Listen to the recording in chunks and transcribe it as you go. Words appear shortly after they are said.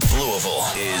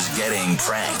is getting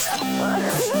pranked.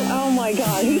 Oh, my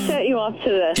God. Who set you up to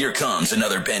this? Here comes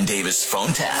another Ben Davis phone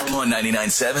tap on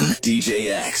 99.7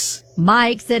 DJX.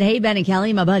 Mike said, hey, Ben and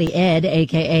Kelly, my buddy Ed,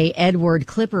 a.k.a. Edward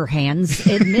Clipperhands,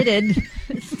 admitted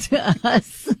to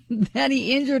us that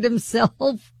he injured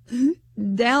himself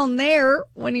down there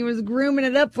when he was grooming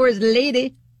it up for his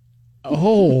lady.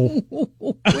 Oh.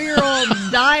 We're all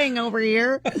dying over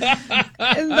here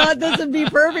and thought this would be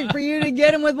perfect for you to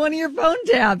get him with one of your phone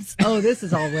taps. Oh, this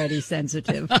is already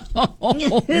sensitive.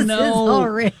 Oh, this no. is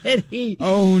already.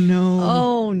 Oh, no.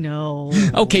 Oh, no.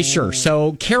 Okay, sure.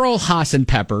 So Carol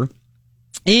Hassenpepper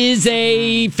is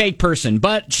a fake person,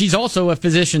 but she's also a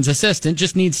physician's assistant,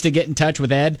 just needs to get in touch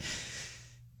with Ed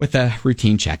with a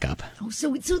routine checkup. Oh, so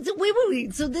wait.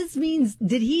 So this means,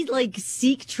 did he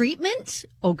seek treatment?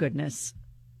 Oh, goodness.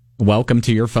 Welcome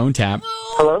to your phone tap.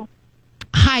 Hello?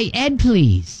 Hi, Ed,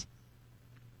 please.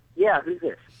 Yeah, who's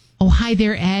this? Oh, hi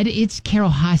there, Ed. It's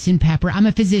Carol Hassenpepper. I'm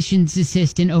a physician's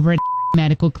assistant over at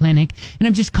medical clinic, and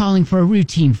I'm just calling for a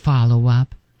routine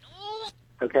follow-up.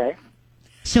 Okay.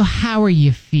 So how are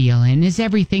you feeling? Is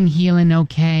everything healing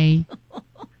okay?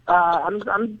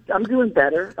 I'm doing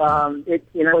better. It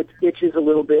itches a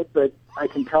little bit, but I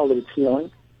can tell that it's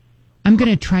healing. I'm going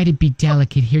to try to be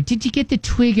delicate here. Did you get the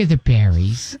twig or the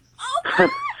berries?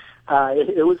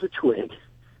 It was a twig.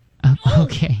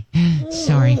 Okay.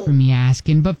 Sorry for me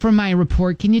asking, but for my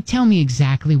report, can you tell me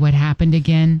exactly what happened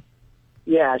again?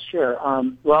 Yeah, sure.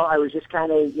 Well, I was just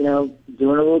kind of, doing a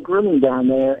little grooming down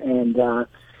there, and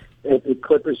the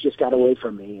clippers just got away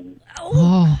from me, and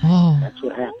that's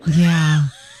what happened. Yeah.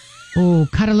 Oh,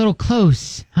 cut a little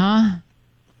close, huh?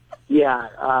 Yeah,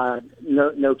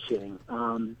 no kidding.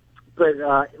 But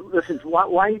listen, why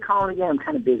are you calling again? I'm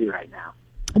kind of busy right now.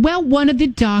 Well, one of the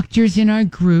doctors in our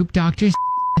group, Dr.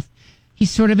 He's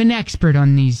sort of an expert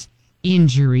on these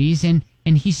injuries, and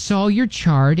he saw your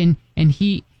chart, and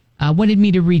he wanted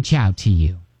me to reach out to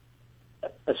you.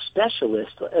 A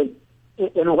specialist?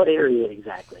 In what area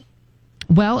exactly?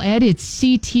 Well, Ed, it's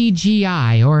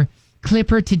CTGI, or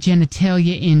Clipper to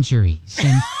genitalia injuries.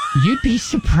 And you'd be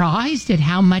surprised at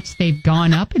how much they've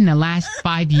gone up in the last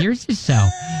 5 years or so.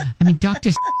 I mean,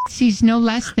 Dr. sees no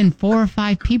less than 4 or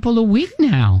 5 people a week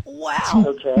now. Wow.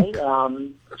 Okay.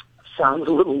 Sounds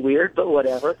a little weird, but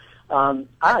whatever. All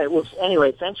right. Well,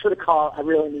 anyway, thanks for the call. I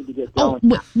really need to get going.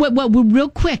 Well, real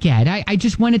quick, Ed, I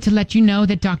just wanted to let you know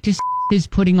that Dr. is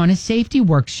putting on a safety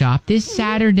workshop this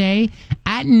Saturday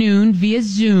at noon via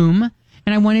Zoom,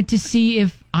 and I wanted to see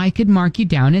if I could mark you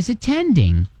down as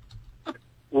attending.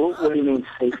 What do you mean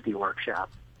safety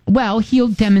workshop? Well, he'll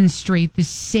demonstrate the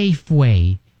safe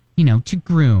way, to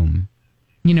groom,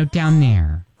 down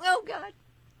there. Oh, God.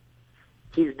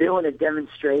 He's doing a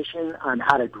demonstration on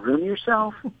how to groom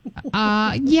yourself?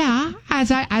 Yeah. As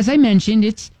I mentioned,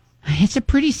 it's a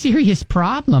pretty serious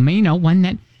problem, one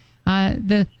that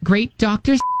the great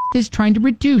Dr. is trying to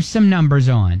reduce some numbers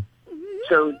on.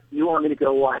 So you want me to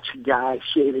go watch a guy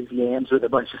shave his yams with a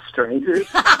bunch of strangers?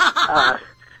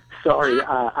 Sorry,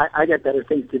 I got better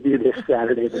things to do this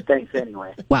Saturday, but thanks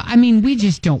anyway. Well, I mean, we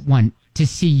just don't want to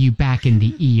see you back in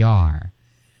the ER.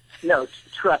 No,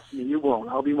 trust me, you won't.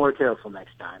 I'll be more careful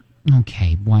next time.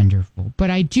 Okay, wonderful. But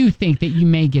I do think that you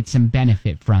may get some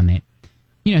benefit from it.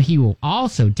 He will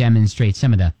also demonstrate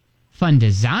some of the fun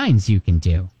designs you can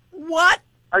do. What?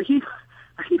 Are you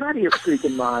out of your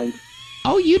freaking mind?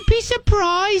 Oh, you'd be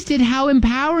surprised at how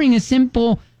empowering a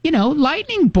simple,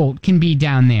 lightning bolt can be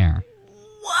down there.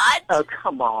 What? Oh,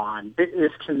 come on.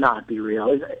 This cannot be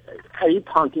real. Are you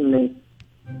punking me?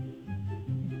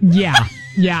 Yeah.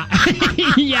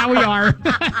 Yeah, we are.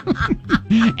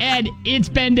 Ed, it's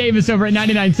Ben Davis over at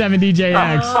 99.7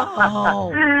 DJX.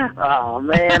 Oh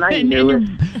man, I knew it.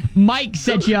 Mike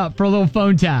set you up for a little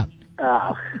phone tap.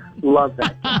 Oh, love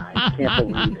that guy. I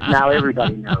can't believe it. Now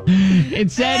everybody knows.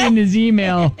 It said in his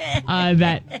email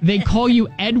that they call you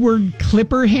Edward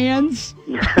Clipperhands.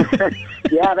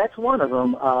 Yeah, that's one of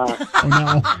them. Oh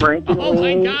no,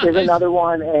 Frankenweenie is another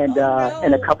one, and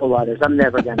a couple others. I'm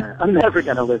never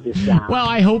gonna live this down. Well,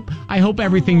 I hope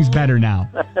everything's better now.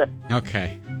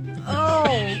 Okay. Oh,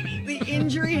 the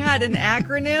injury had an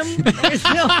acronym? There's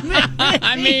no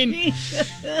I mean,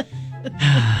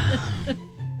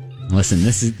 listen,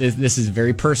 this is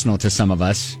very personal to some of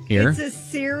us here. It's a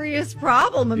serious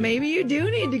problem, and maybe you do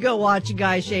need to go watch a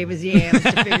guy shave his yams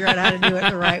to figure out how to do it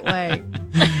the right way.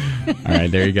 All right,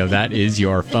 there you go. That is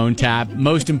your phone tap.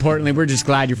 Most importantly, we're just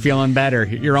glad you're feeling better.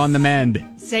 You're on the mend.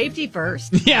 Safety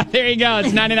first. Yeah, there you go. It's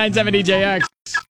 99.7 DJX.